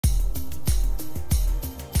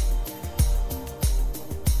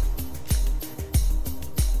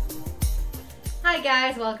Hi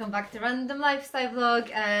guys, welcome back to Random Lifestyle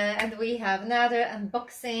Vlog, and we have another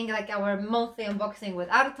unboxing, like our monthly unboxing with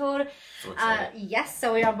Artur. So yes,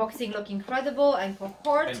 so we are unboxing Look Incredible and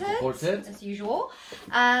Cohorted, as usual.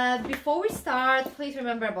 Before we start, please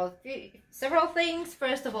remember about several things.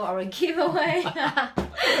 First of all, our giveaway,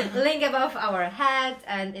 link above our head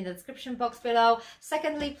and in the description box below.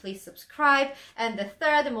 Secondly, please subscribe. And the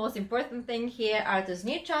third, the most important thing here, Artur's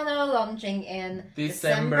new channel launching in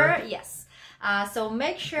December. Yes. So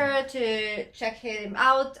make sure to check him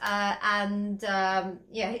out,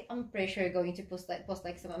 yeah, I'm pretty sure you're going to post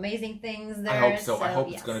like some amazing things there. I hope so. I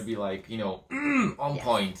hope it's gonna be like, you know, on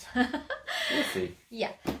point. We'll see.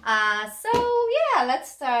 Yeah. So yeah,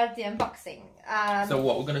 let's start the unboxing. So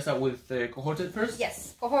what, we're gonna start with Cohorted first?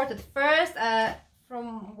 Yes, Cohorted first.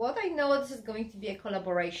 From what I know, this is going to be a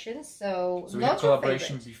collaboration. So we had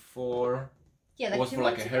collaboration before. Yeah, like it was for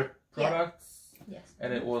like a hair product. Yeah. Yes.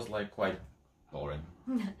 And it was like quite boring.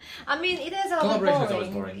 I mean, it is a collaboration boring. is always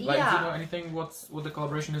boring. Like, yeah. do you know anything? What the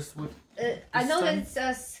collaboration is with? I know that it's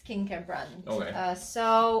a skincare brand. Okay.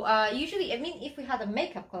 Usually, I mean, if we had a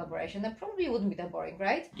makeup collaboration, then probably wouldn't be that boring,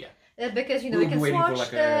 right? Yeah. Because you know we can swatch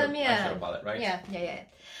like them. A yeah. palette, right? Yeah.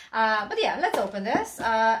 But yeah, let's open this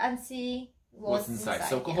and see what's inside.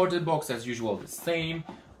 So Cohorted box as usual, the same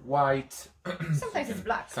white. Sometimes it's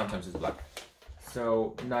black. Sometimes it's black.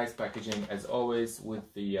 So nice packaging as always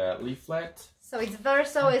with the leaflet. So it's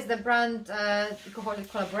Verso is the brand Cohorted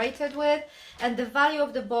collaborated with, and the value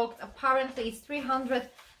of the box apparently is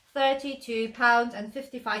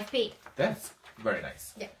 £332.55. That's very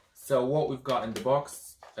nice. Yeah. So what we've got in the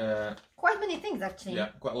box? Quite many things actually.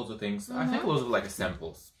 Yeah, quite loads of things. I think loads of like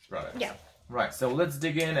samples products. Yeah. Right. So let's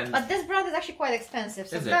dig in and. But this brand is actually quite expensive,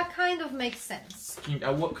 so that kind of makes sense.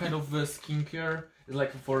 What kind of skincare? Is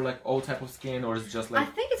like for like all type of skin, or is it just like?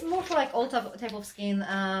 I think it's more for like all type of skin.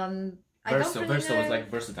 Verso is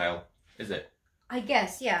like versatile, is it? I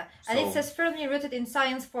guess, yeah. And it says firmly rooted in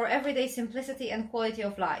science for everyday simplicity and quality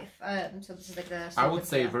of life. So this is like the. I would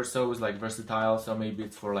say Verso is like versatile, so maybe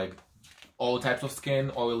it's for like all types of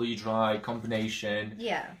skin, oily, dry, combination.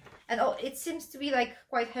 Yeah, and it seems to be like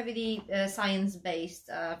quite heavily science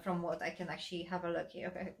based from what I can actually have a look here.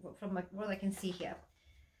 Okay, from what I can see here.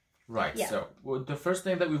 Right. Yeah. So the first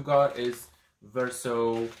thing that we've got is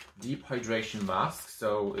Verso Deep Hydration Mask.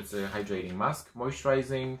 So it's a hydrating mask,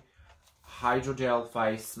 moisturizing hydrogel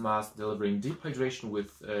face mask delivering deep hydration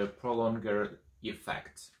with prolonger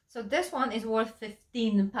effect. So this one is worth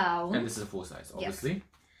 £15. And this is a full size, obviously.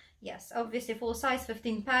 Yes, obviously full size,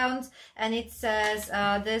 £15. And it says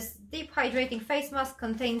this deep hydrating face mask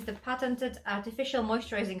contains the patented artificial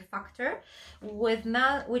moisturizing factor with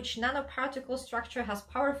which nanoparticle structure has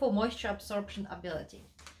powerful moisture absorption ability.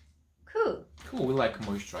 Cool. Cool, we like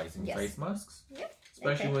moisturizing face masks. Yeah.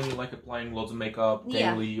 Especially when you like applying loads of makeup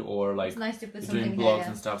daily or like it's nice to put doing vlogs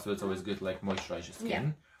and stuff, so it's always good like moisturize your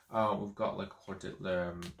skin. Yeah. We've got like Cohorted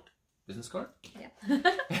business card. Yeah.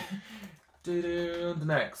 The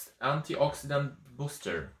next antioxidant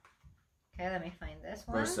booster. Okay, let me find this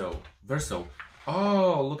one. Verso.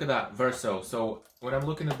 Oh, look at that, Verso. So when I'm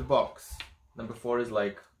looking at the box, number 4 is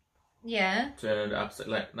like turned upside,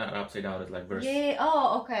 like not upside down. It's like Verso. Yeah.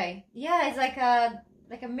 Oh, okay. Yeah, it's like a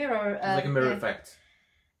mirror. It's like a mirror effect.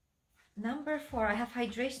 Number 4, I have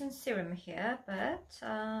hydration serum here, but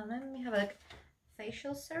let me have a look.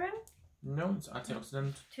 Facial serum. No, it's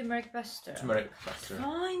antioxidant. Turmeric buster.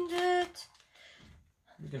 Find it.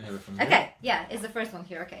 You can have it from here. Okay, yeah, it's the first one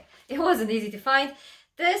here. Okay, it wasn't easy to find.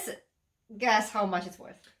 This, guess how much it's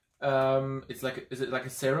worth? It's like, is it like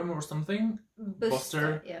a serum or something?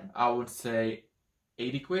 Buster. Yeah. I would say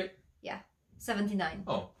 80 quid. Yeah, 79.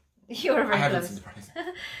 Oh, you were very close. I haven't seen the price.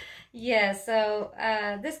 Yeah, so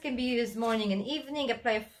this can be used morning and evening.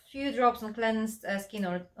 Apply a few drops on cleansed skin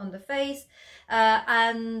or on the face.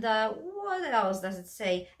 What else does it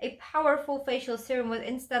say? A powerful facial serum with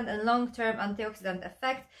instant and long-term antioxidant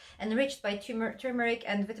effect, enriched by turmeric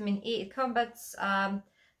and vitamin E. It combats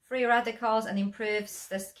free radicals and improves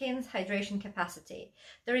the skin's hydration capacity.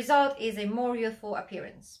 The result is a more youthful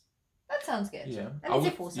appearance. That sounds good. Yeah, and it's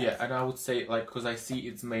a full size. Yeah, and I would say like because I see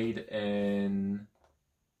it's made in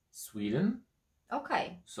Sweden.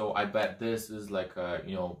 Okay. So I bet this is like a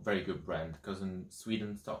very good brand because in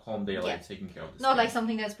Sweden, Stockholm, they're like taking care of this. Not like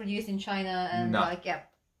something that's produced in China and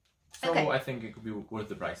So I think it could be worth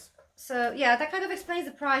the price. So yeah, that kind of explains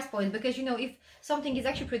the price point because if something is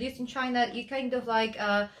actually produced in China, you kind of like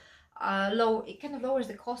it kind of lowers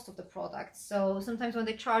the cost of the product. So sometimes when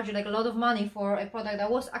they charge you like a lot of money for a product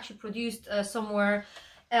that was actually produced somewhere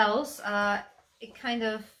else, it kind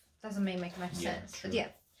of doesn't make much sense. True. But yeah.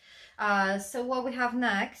 So what we have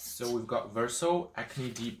next? So we've got Verso Acne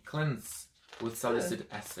Deep Cleanse with salicylic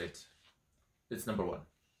acid. It's number 1.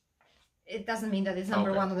 It doesn't mean that it's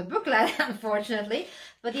number 1 on the booklet, unfortunately.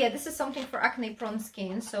 But yeah, this is something for acne-prone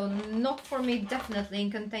skin, so not for me, definitely.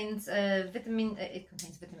 It contains vitamin.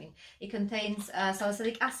 It contains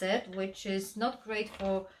salicylic acid, which is not great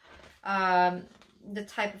for the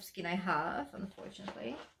type of skin I have,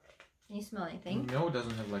 unfortunately. Can you smell anything? No, it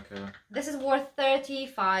doesn't have like a... This is worth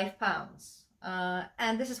 £35.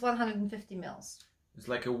 And this is 150 mils. It's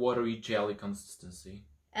like a watery jelly consistency.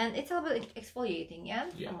 And it's a little bit exfoliating, yeah?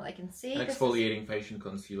 From what I can see. An exfoliating facial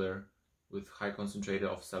concealer with high concentrated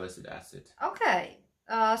of salicylic acid. Okay.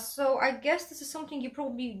 So I guess this is something you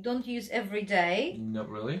probably don't use every day. Not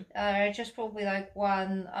really. Just probably like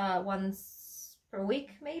once per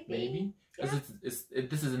week, maybe. Maybe. Because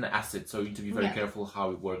this is an acid, so you need to be very careful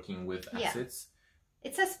how you're working with acids.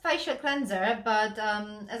 It says facial cleanser, but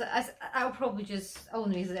as I'll probably just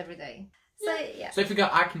only use it every day. So yeah. So if you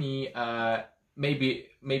got acne, maybe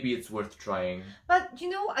it's worth trying. But you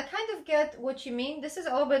know, I kind of get what you mean. This is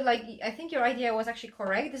a little bit like, I think your idea was actually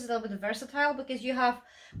correct. This is a little bit versatile because we have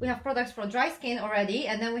products for dry skin already,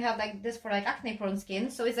 and then we have like this for like acne prone skin.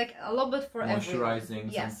 So it's like a little bit for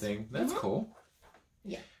moisturizing something. That's cool.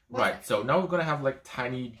 Yeah. Right, so now we're gonna have like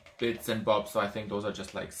tiny bits and bobs, so I think those are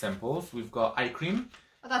just like samples. We've got eye cream.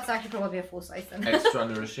 Oh, that's actually probably a full size then. Extra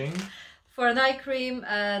nourishing. For an eye cream,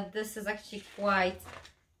 this is actually quite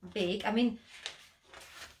big. I mean,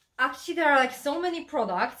 actually there are like so many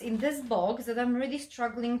products in this box that I'm really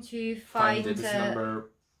struggling to find. This is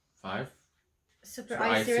number 5. Super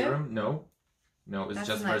eye serum? No, it's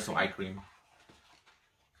just Verso eye cream.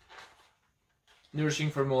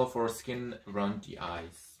 Nourishing formula for skin around the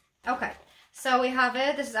eyes. Okay, so we have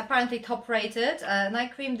it. This is apparently top rated.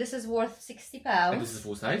 Eye cream, this is worth £60. And this is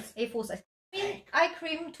full size? A full size. I mean, eye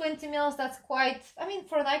cream, 20 mils, that's quite, I mean,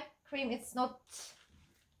 for an eye cream, it's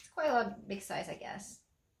quite a big size, I guess.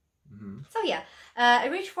 So yeah, a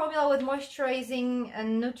rich formula with moisturizing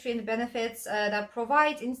and nutrient benefits that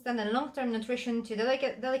provides instant and long-term nutrition to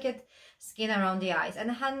delicate skin around the eyes,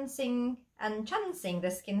 enhancing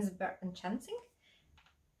the skin's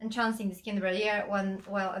enhancing the skin barrier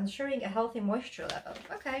while ensuring a healthy moisture level.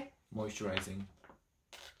 Okay. Moisturizing.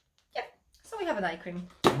 Yep. So we have an eye cream.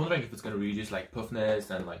 I'm wondering if it's going to reduce like puffiness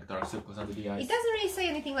and like dark circles under the eyes. It doesn't really say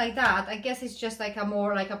anything like that. I guess it's just like a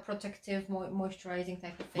more like a protective, moisturizing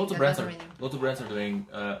type of thing. Lots of brands are doing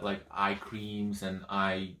like eye creams and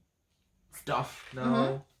eye stuff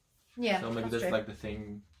now. Yeah. So maybe that's like the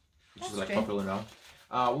thing which is like popular now.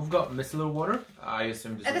 We've got micellar water. I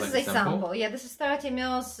assume this is like a sample. Yeah, this is 30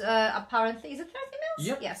 mils. Apparently, is it 30 mils?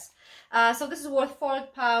 Yep. Yes. So this is worth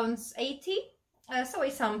 £4.80. So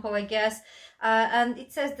a sample, I guess. And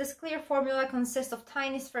it says this clear formula consists of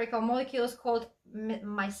tiny spherical molecules called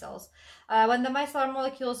micelles. When the micellar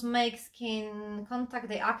molecules make skin contact,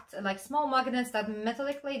 they act like small magnets that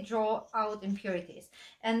metallically draw out impurities.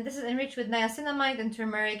 And this is enriched with niacinamide and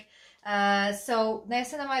turmeric. So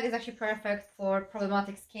niacinamide is actually perfect for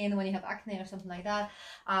problematic skin when you have acne or something like that.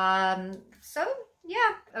 So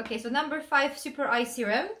yeah, okay, so number 5, super eye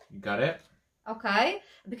serum. You got it. Okay,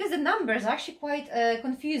 because the numbers are actually quite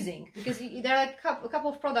confusing, because there are a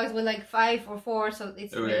couple of products with like 5 or 4, so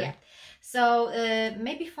it's yeah. So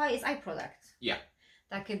maybe 5 is eye product. Yeah,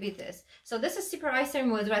 that could be this. So this is super eye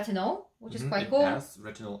serum with retinol, which is quite cool. It has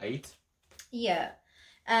retinol 8. Yeah.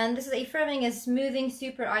 And this is a firming and smoothing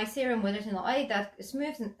super eye serum with retinol 8 that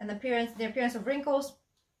smooths the appearance of wrinkles,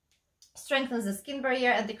 strengthens the skin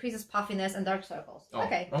barrier, and decreases puffiness and dark circles. Oh,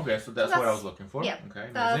 okay, so that's what I was looking for. Yeah,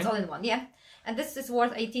 okay, that's all in one. Yeah, and this is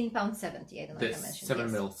worth £18.70. I don't know if I mentioned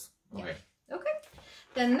 7 mils. Okay. Yeah. Okay.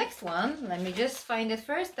 The next one, let me just find it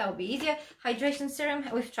first. That will be easier. Hydration serum.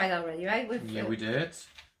 We've tried already, right? Yeah, we did.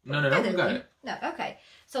 No, we got it. No, okay.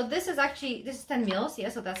 So this is 10 mils. Yeah,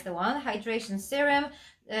 so that's the one. Hydration serum.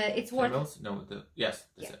 It's worth. 10 mils? No, yes,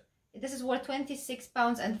 that's it. This is worth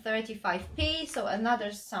 £26.35. So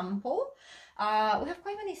another sample. We have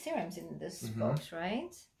quite many serums in this box,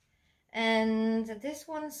 right? And this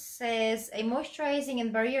one says a moisturizing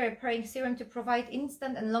and barrier repairing serum to provide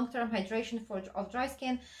instant and long-term hydration of dry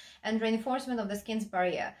skin and reinforcement of the skin's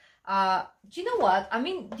barrier. Do you know what? I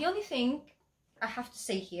mean, the only thing I have to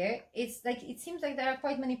say here, it's like it seems like there are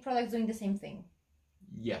quite many products doing the same thing.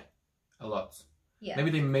 Yeah, a lot. Yeah.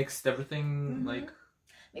 Maybe they mixed everything like.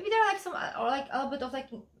 Maybe there are like some or like a bit of like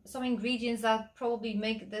some ingredients that probably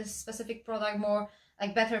make this specific product more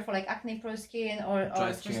like better for like acne prone skin or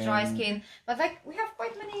just dry skin. But like we have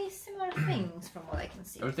quite many similar things from what I can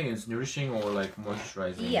see. Everything is nourishing or like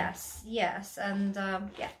moisturizing. Yes, and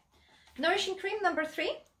yeah. Nourishing cream number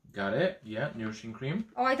 3. Got it. Yeah, nourishing cream.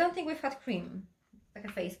 Oh, I don't think we've had cream, like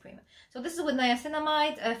a face cream. So this is with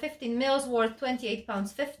niacinamide, 15 mils worth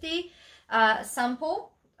 £28.50.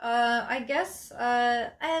 Sample, I guess,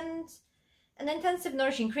 and an intensive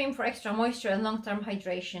nourishing cream for extra moisture and long-term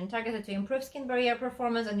hydration, targeted to improve skin barrier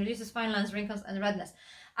performance and reduces fine lines, wrinkles, and redness.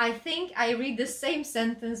 I think I read the same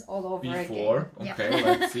sentence all over Before. again. Okay, Yeah.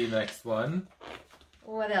 let's see the next one.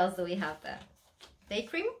 What else do we have there? Day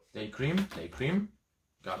cream. Day cream. Day cream.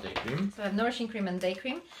 Got day cream. So I have nourishing cream and day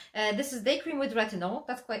cream. This is day cream with retinol.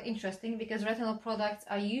 That's quite interesting because retinol products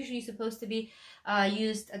are usually supposed to be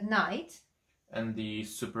used at night. And the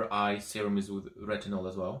Super Eye Serum is with retinol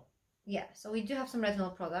as well. Yeah, so we do have some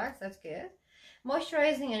retinol products. That's good.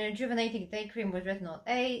 Moisturizing and rejuvenating day cream with retinol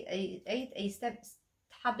a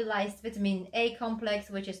stabilized vitamin A complex,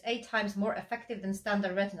 which is 8 times more effective than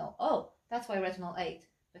standard retinol. Oh, that's why retinol 8,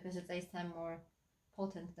 because it's 8 times more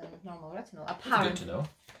potent than normal retinol. Apparently. Good to know.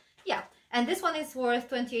 Yeah, and this one is worth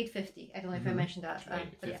 £28.50. I don't know if I mentioned that.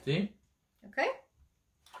 £28.50. Yeah. Okay.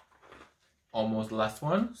 Almost the last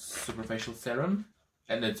one, Superfacial Serum,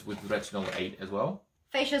 and it's with retinol 8 as well.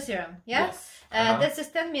 Facial serum, yeah? Yes. This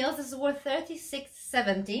is 10 mils. This is worth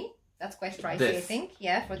 £36.70. That's quite pricey, I think.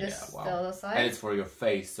 Yeah, for this size. And it's for your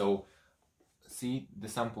face, so see, the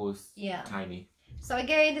sample is tiny. So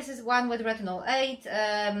again, this is one with retinol 8.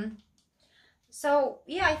 So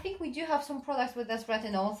yeah, I think we do have some products with this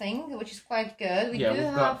retinol thing, which is quite good. We've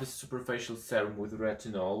got the Superfacial Serum with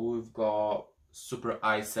retinol. We've got Super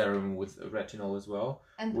Eye Serum with retinol as well.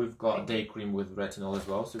 And we've got day cream with retinol as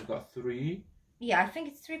well. So we've got 3. Yeah, I think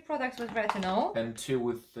it's 3 products with retinol. And 2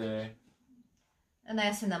 with and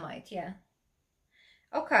niacinamide, yeah.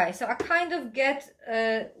 Okay, so I kind of get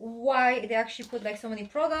why they actually put like so many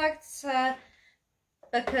products,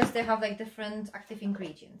 because they have like different active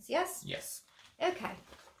ingredients, yes? Yes. Okay.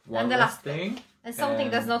 One and the last thing. And something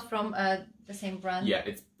that's not from the same brand. Yeah,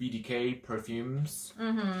 it's BDK perfumes.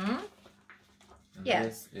 Mm-hmm. And yeah.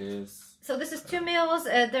 This is... So this is 2 mils.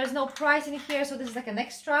 There's no price in here, so this is like an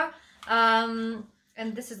extra. And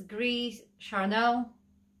this is Gris Charnel.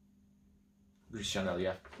 Gris Chanel,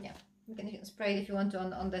 yeah. Yeah. You can spray it if you want to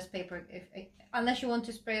on this paper, unless you want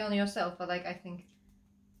to spray on yourself, but like I think.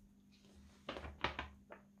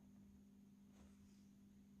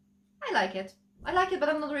 I like it. I like it, but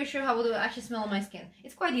I'm not really sure how it will actually smell on my skin.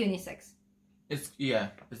 It's quite unisex.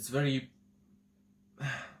 It's very...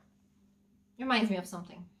 Reminds me of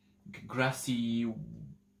something. Grassy,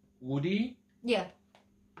 woody? Yeah.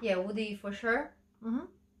 Yeah, woody for sure. Mm-hmm.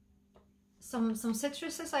 Some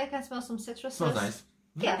citruses, I can smell some citruses. Smells nice.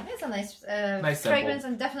 Yeah, it's a nice, nice fragrance,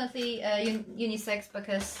 and definitely unisex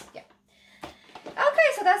because, yeah. Okay,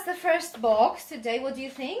 so that's the first box today. What do you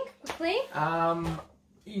think, quickly?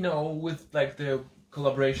 You know, with like the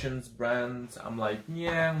collaborations, brands, I'm like,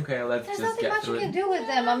 yeah, okay, let's There's just get through it. There's nothing much you can do with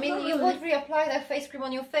them. I mean, you would reapply that face cream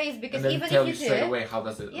on your face because and then even tell if you you do, straight away how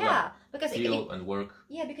does it because feel and work.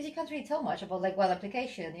 Yeah, because you can't really tell much about like one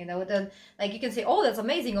application, you know. Then like you can say, oh, that's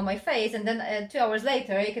amazing on my face, and then 2 hours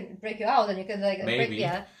later it can break you out, and you can like maybe.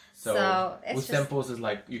 So it's with samples, it's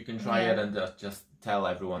like you can try it and just tell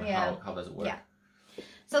everyone how does it work. Yeah.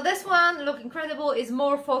 So this one, Look Incredible, is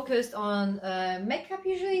more focused on makeup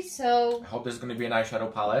usually. So I hope there's going to be an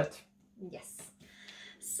eyeshadow palette. Yes.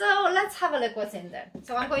 So let's have a look what's in there.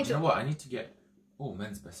 So I'm going to. You know what? I need to get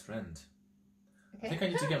men's best friend. Okay. I think I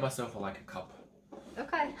need to get myself like a cup.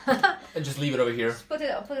 Okay. And just leave it over here. Just put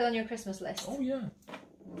it on your Christmas list. Oh yeah.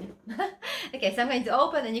 Okay, so I'm going to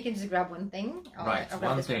open, and you can just grab one thing. Right,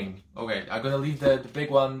 one thing. Okay, I'm gonna leave the big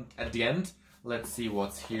one at the end. Let's see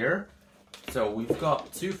what's here. So we've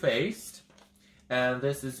got Too Faced, and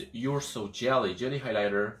this is You're So Jelly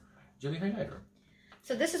highlighter.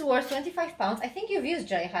 So this is worth £25. I think you've used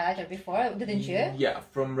jelly highlighter before, didn't you? Yeah,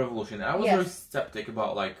 from Revolution. I was very skeptic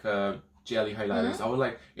about like jelly highlighters. I was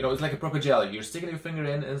like, you know, it's like a proper jelly. You're sticking your finger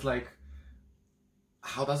in, and it's like,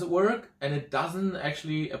 how does it work? And it doesn't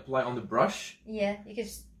actually apply on the brush. Yeah, you can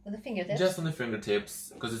just on the fingertips. Just on the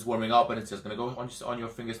fingertips, because it's warming up, and it's just gonna go on your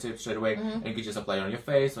fingertips straight away. And you can just apply it on your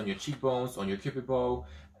face, on your cheekbones, on your cupid bow,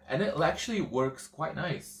 and it actually works quite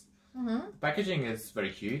nice. The packaging is very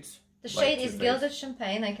cute. The shade is Gilded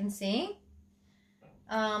Champagne, I can see.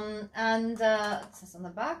 And it says on the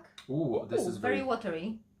back. Ooh, this is very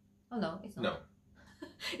watery. Oh no, it's not. No.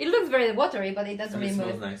 It looks very watery, but it doesn't really move.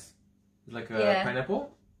 It smells nice. It's like a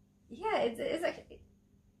pineapple. Yeah, it's actually.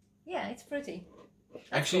 Yeah, it's fruity.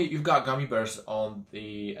 Actually, you've got gummy bears on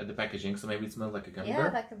the packaging, so maybe it smells like a gummy bear. Yeah,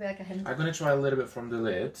 that could be like a hint. I'm gonna try a little bit from the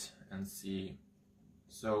lid and see.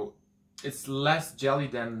 So, it's less jelly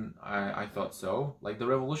than I thought so. Like the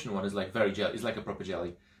Revolution one is like very jelly. It's like a proper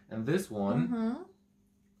jelly, and this one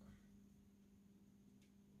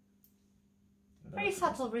Very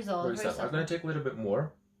subtle result. Very subtle. I'm going to take a little bit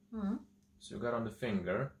more. Mm-hmm. So you got on the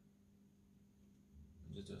finger.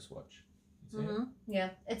 Just do a swatch. Mm-hmm. Yeah,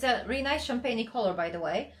 it's a really nice champagne color, by the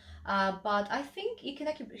way. But I think you can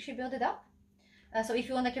actually build it up. So if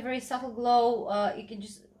you want like a very subtle glow, you can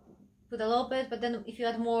just put a little bit. But then if you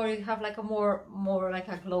add more, you have like a more like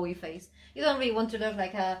a glowy face. You don't really want to look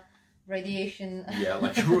like a radiation. Yeah,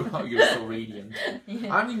 like you're so radiant.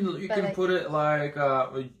 Yeah. I mean, you But can like, put it like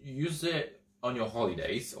use it on your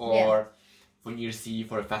holidays or for New Year's Eve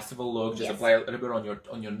for a festival look. Just apply a little bit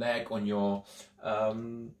on your neck, on your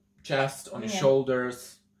chest, on your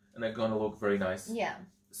shoulders, and it's gonna look very nice. Yeah.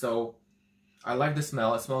 So I like the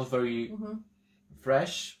smell. It smells very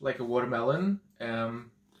fresh, like a watermelon.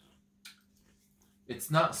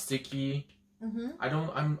 It's not sticky.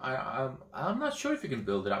 I'm not sure if you can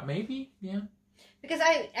build it up. Maybe, yeah. Because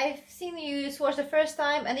I've seen you swatch the first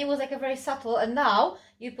time and it was like a very subtle, and now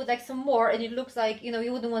you put like some more and it looks like, you know,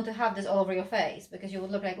 you wouldn't want to have this all over your face because you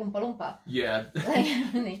would look like Oompa Loompa. Yeah.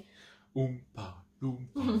 Oompa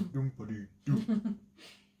Loompa Loompa.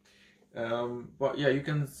 But yeah, you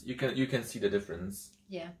can see the difference.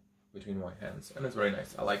 Yeah. Between my hands, and it's very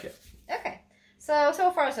nice. I like it. Okay. So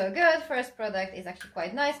far so good. First product is actually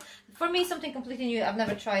quite nice. For me, something completely new. I've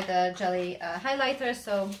never tried the jelly highlighter,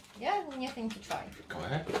 so yeah, new thing to try. Go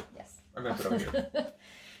ahead. Yes. I'm gonna put it over here.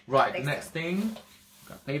 Right, the next thing,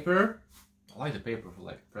 got paper. I like the paper for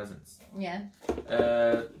like presents. Yeah.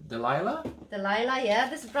 Delilah, yeah.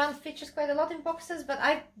 This brand features quite a lot in boxes, but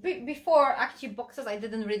before boxes, I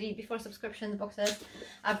didn't really, before subscription boxes,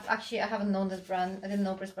 I haven't known this brand. I didn't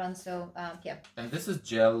know this brand, so yeah. And this is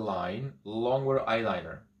gel line longwear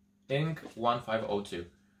eyeliner, ink 1502.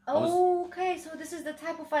 Oh, okay. So this is the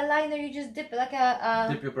type of eyeliner you just dip like a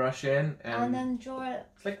dip your brush in and then draw it.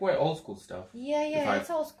 It's like quite old school stuff. Yeah, it's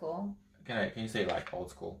old school. Can you say like old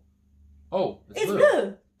school? Oh, it's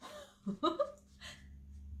blue.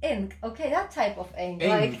 Ink. Okay, that type of ink.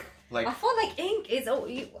 Like I thought like ink is. I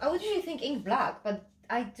would usually think ink black, but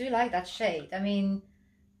I do like that shade. I mean,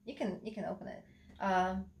 you can open it.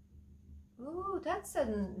 Ooh, that's a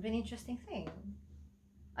really interesting thing.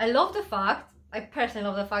 I personally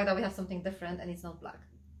love the fact that we have something different and it's not black.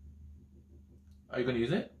 Are you gonna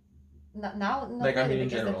use it? Now, not like really, I mean in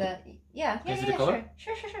because general. Yeah, see the color?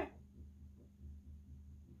 Sure.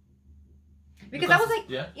 Because I was like,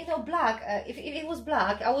 you know, black. If it was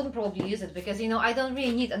black, I wouldn't probably use it because, you know, I don't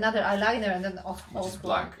really need another eyeliner and then which is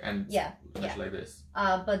black and like this.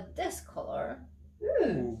 But this color,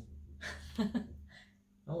 ooh.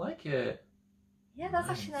 I like it. Yeah, that's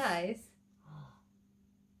actually nice.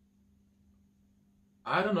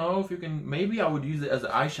 I don't know if you can. Maybe I would use it as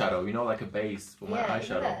an eyeshadow. You know, like a base for my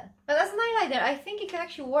eyeshadow. Yeah. But as an eyeliner, I think it can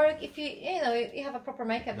actually work if you have a proper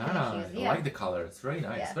makeup. I like the color. It's very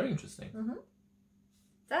nice. Yeah. Very interesting.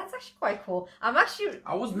 That's actually quite cool. I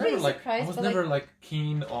was never like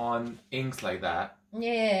keen on inks like that.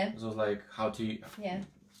 Yeah. So I was like, how to? Yeah.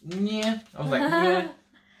 Yeah. I was like, yeah.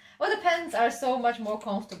 Well, the pens are so much more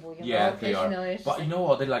comfortable. You know, they are. But you know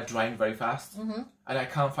what? They're like drying very fast, and I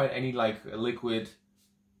can't find any like liquid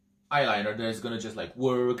eyeliner that is gonna just like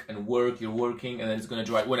work. You're working, and then it's gonna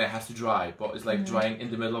dry when it has to dry. But it's like drying in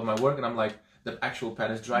the middle of my work, and I'm like, the actual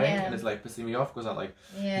pen is drying, and it's like pissing me off because I like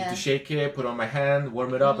need to shake it, put it on my hand,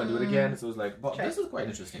 warm it up, and do it again. So it's like, but this is quite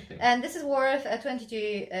an interesting thing. And this is worth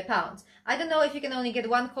 £22. I don't know if you can only get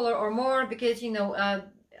one color or more because, you know,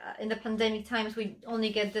 in the pandemic times we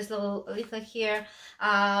only get this little leaflet here.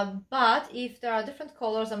 But if there are different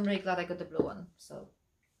colors, I'm really glad I got the blue one. So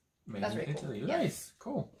that's really cool. Nice,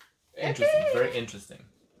 cool, interesting, very interesting.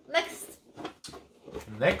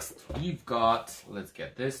 Next, we've got, let's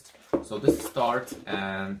get this. So this is Start,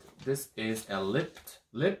 and this is a lip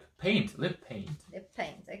paint.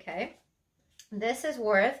 Okay. This is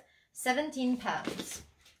worth £17.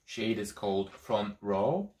 Shade is called Front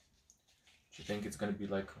Row. Do you think it's gonna be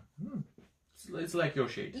like? It's like your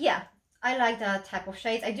shade. Yeah, I like that type of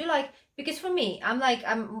shades. I do like, because for me, I'm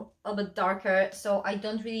a bit darker, so I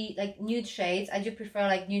don't really like nude shades. I do prefer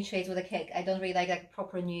like nude shades with a cake. I don't really like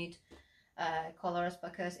proper nude colors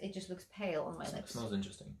because it just looks pale on my lips. It smells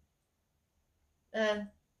interesting. It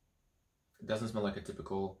doesn't smell like a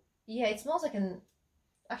typical. Yeah, it smells like an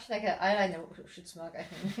eyeliner should smell. I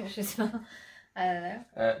think it should smell. I don't know.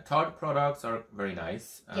 Tarte products are very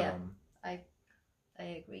nice. Yeah, I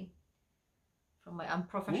agree. From my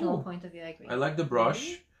unprofessional point of view, I agree. I like the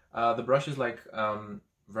brush. The brush is like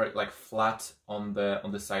very like flat on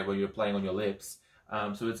the side where you're applying on your lips.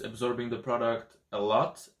 So it's absorbing the product a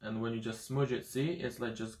lot, and when you just smudge it, see, it's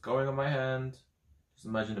like just going on my hand. Just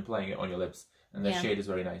imagine applying it on your lips. and the shade is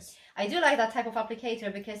very nice. I do like that type of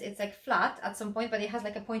applicator because it's like flat at some point, but it has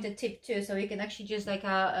like a pointed tip too, so you can actually just like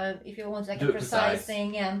if you want like a precise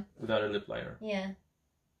thing, without a lip liner. Yeah.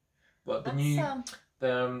 But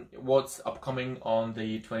the what's upcoming on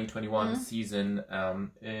the 2021 season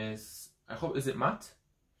is, I hope, is it matte?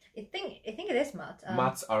 I think it is matte.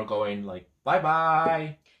 Mattes are going like bye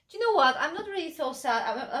bye. Do you know what? I'm not really so sad.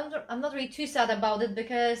 I'm not really too sad about it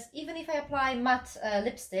because even if I apply matte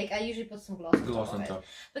lipstick, I usually put some gloss on top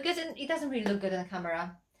because it doesn't really look good on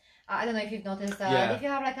camera. I don't know if you've noticed that. Yeah. If you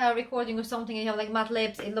have like a recording or something and you have like matte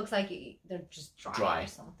lips, it looks like they're just dry or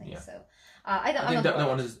something. Yeah. So I think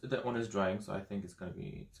that one is drying, so I think it's gonna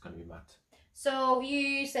be matte. So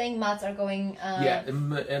you saying mattes are going? Yeah,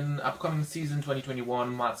 in upcoming season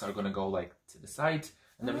 2021, mattes are gonna go like to the side,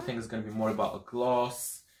 and everything is gonna be more about a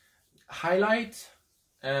gloss, highlight,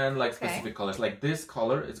 and like specific colors. Like this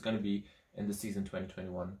color is gonna be in the season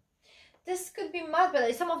 2021. This could be matte,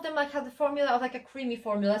 but some of them like have the formula of like a creamy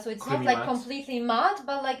formula, so it's not like matte. Completely matte,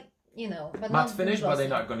 but like but matte finish, but they're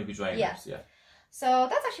not going to be drying lips. Yeah. So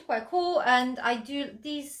that's actually quite cool, and I do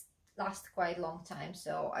these last quite a long time,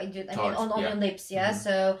 so I mean on your lips,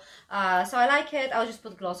 so so I like it. I'll just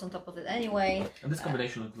put gloss on top of it anyway. And this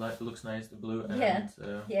combination looks nice, the blue and yeah,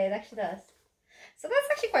 it actually does. So that's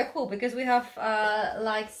actually quite cool because we have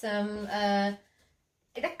like some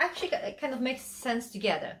it actually kind of makes sense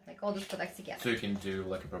together, like all those products together. So you can do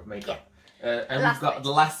like a proper makeup. And we've got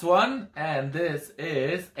the last one, and this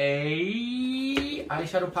is a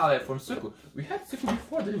eyeshadow palette from Suku. We had Suku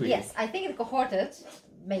before, didn't we? Yes, I think it Cohorted,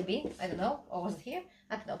 maybe, I don't know, or was it here?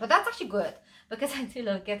 I don't know, but that's actually good because I do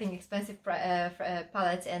love getting expensive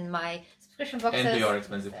palettes in my subscription boxes. And they are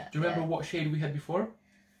expensive. Do you remember what shade we had before?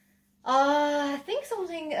 I think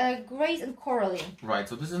something greys and corally. Right,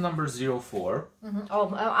 so this is number 04.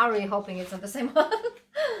 Oh, I'm really hoping it's not the same one.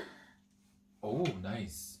 Oh,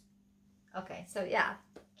 nice. Okay, so yeah.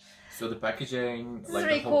 So the packaging, this like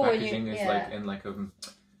really the whole cool packaging is like in like a...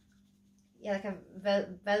 Yeah, like a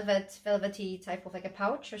velvety type of like a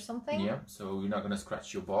pouch or something. Yeah, so you're not gonna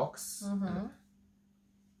scratch your box. And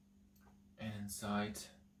inside,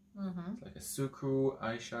 it's like a Suku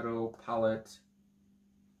eyeshadow palette.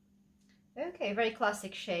 Okay, very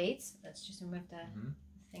classic shades. Let's just remove the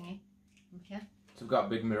thingy. Okay. So we've got a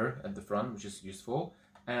big mirror at the front, which is useful.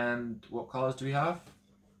 And what colors do we have?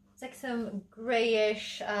 It's like some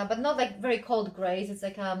grayish, but not like very cold grays. It's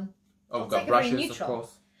like oh, we've got like brushes, of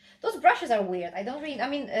course. Those brushes are weird. I don't really. I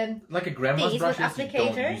mean, like a grandma's brushes.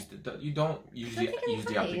 You don't usually use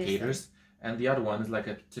the applicators. And the other one is like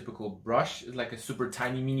a typical brush, it's like a super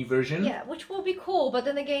tiny mini version. Yeah, which will be cool, but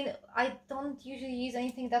then again, I don't usually use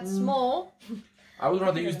anything that small. I would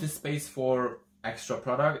rather use this space for extra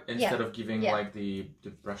product instead of giving like the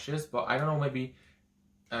brushes. But I don't know, maybe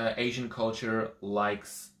Asian culture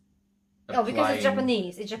likes applying... Oh, because it's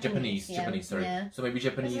Japanese. It's Japanese, sorry. Yeah. So maybe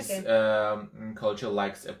Japanese culture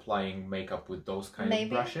likes applying makeup with those kind of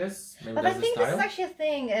brushes. Maybe but I think this is actually a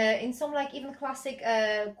thing. In some like even classic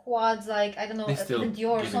quads, like I don't know, even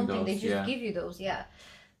Dior or something, they just give you those,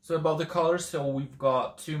 So about the colors, so we've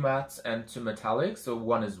got 2 mattes and 2 metallics. So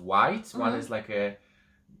one is white, one is like a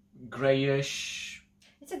grayish.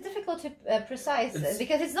 It's difficult to precise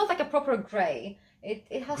because it's not like a proper grey.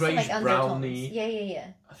 It has grayish, some like browny.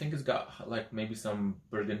 Yeah. I think it's got like maybe some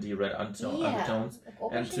burgundy red undertones,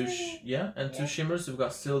 like and two shimmers. We've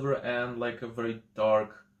got silver and like a very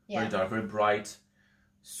dark, very bright,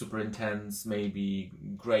 super intense, maybe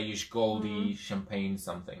grayish, goldy, champagne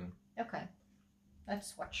something. Okay,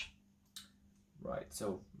 let's swatch. Right,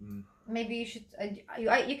 so maybe you should.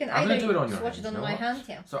 You can either do it on swatch it on my hand.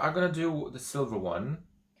 Yeah. So I'm gonna do the silver one.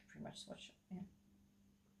 Pretty much swatch. Yeah.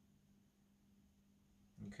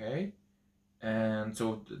 Okay, and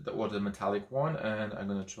so the metallic one, and I'm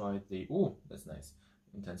gonna try the. Oh, that's nice.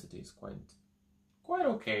 Intensity is quite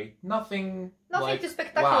okay. Nothing like, too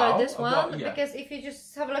spectacular this one, because if you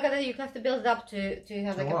just have a look at it, you have to build it up to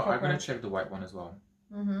have like a proper. I'm gonna check the white one as well.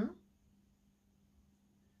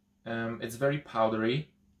 It's very powdery,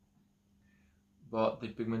 but the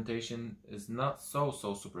pigmentation is not so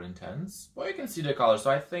super intense. But you can see the color,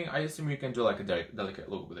 so I assume you can do like a delicate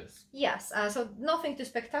look with this. Yes, so nothing too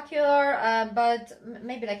spectacular, but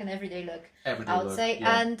maybe like an everyday look. I would say,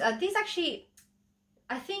 and these actually,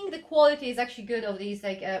 I think the quality is actually good of these.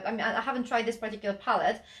 Like, I mean, I haven't tried this particular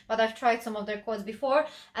palette, but I've tried some of their quads before,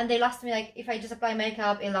 and they last me like if I just apply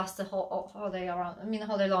makeup, it lasts the whole day around. I mean, the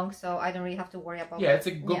whole day long, so I don't really have to worry about. Yeah, it's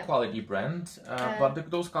a good quality brand,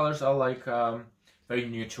 but those colors are like very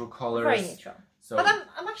neutral colors. Very neutral. So, but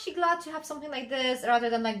I'm actually glad to have something like this rather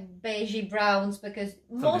than like beigey browns, because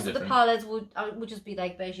most of the palettes would just be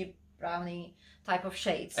like beigey brownie type of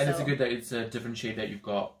shades. And it's a good that it's a different shade that you've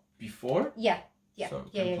got before. Yeah. So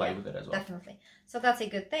you can play with it as well. Definitely. So that's a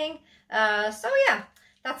good thing. So yeah,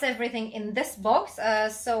 that's everything in this box.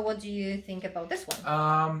 So what do you think about this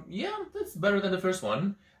one? Yeah, that's better than the first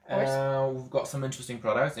one. We've got some interesting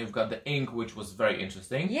products, and we've got the ink, which was very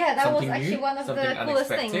interesting. Yeah, that something was actually new, one of the coolest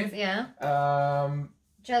things. Yeah.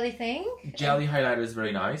 Jelly thing. Jelly highlighter is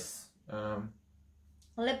very nice.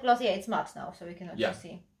 Lip gloss, yeah, it's matte now, so we can actually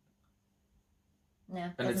see. Yeah.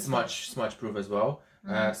 And it's smudge proof as well.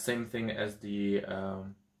 Same thing as the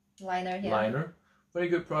liner. Yeah. Liner. Very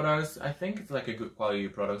good products. I think it's like a good quality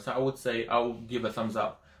product. So I would say I'll give a thumbs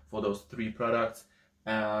up for those 3 products.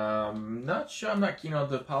 Not sure. I'm not keen on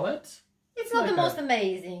the palette. It's not like the most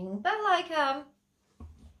amazing, but like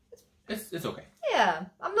it's okay. Yeah,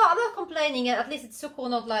 I'm not complaining. At least it's so cool,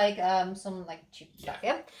 not like some like cheap stuff.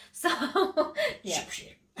 Yeah. So yeah.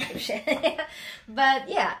 Cheap shit. But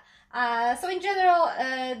yeah. So in general,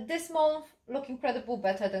 this month look incredible,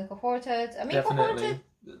 better than Cohorted. I mean, Definitely. Cohorted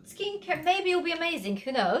skincare maybe will be amazing.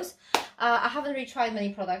 Who knows? I haven't really tried many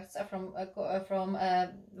products from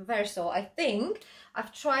Verso. I think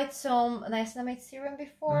I've tried some niacinamide serum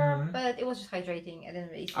before, but it was just hydrating. I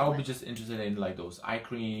didn't really. I would be just interested in like those eye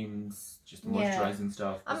creams, just moisturizing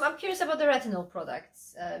stuff. I'm curious about the retinol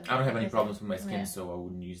products. I don't have any problems with my skin, so I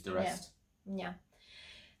wouldn't use the rest. Yeah.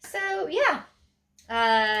 So yeah,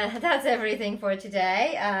 that's everything for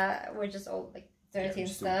today. We're just all like dirty and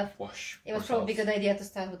stuff. It was probably a good idea to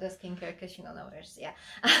start with the skincare because you know now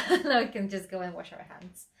now we can just go and wash our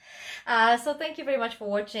hands. So thank you very much for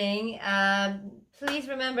watching. Please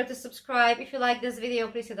remember to subscribe. If you like this video,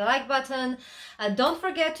 please hit the like button. Don't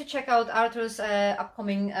forget to check out Artur's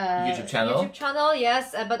upcoming YouTube channel.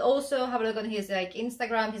 Yes, but also have a look on his like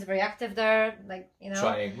Instagram. He's very active there. Like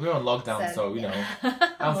trying. We're on lockdown, so you know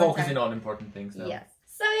I'm focusing on important things now. Yes.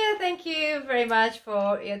 So yeah, thank you very much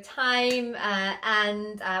for your time,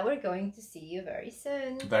 and we're going to see you very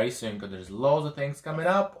soon. Very soon, because there's loads of things coming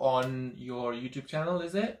up on your YouTube channel,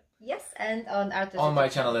 is it? Yes, and on Artur's on my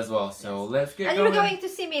channel as well. So let's get going. And you're going to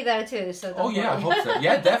see me there too. So don't worry. I hope so.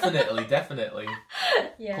 Yeah, definitely, definitely.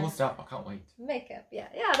 Yeah. Cool stuff. I can't wait. Makeup. Yeah,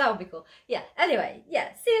 that would be cool. Yeah. Anyway,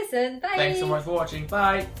 yeah. See you soon. Bye. Thanks so much for watching.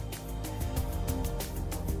 Bye.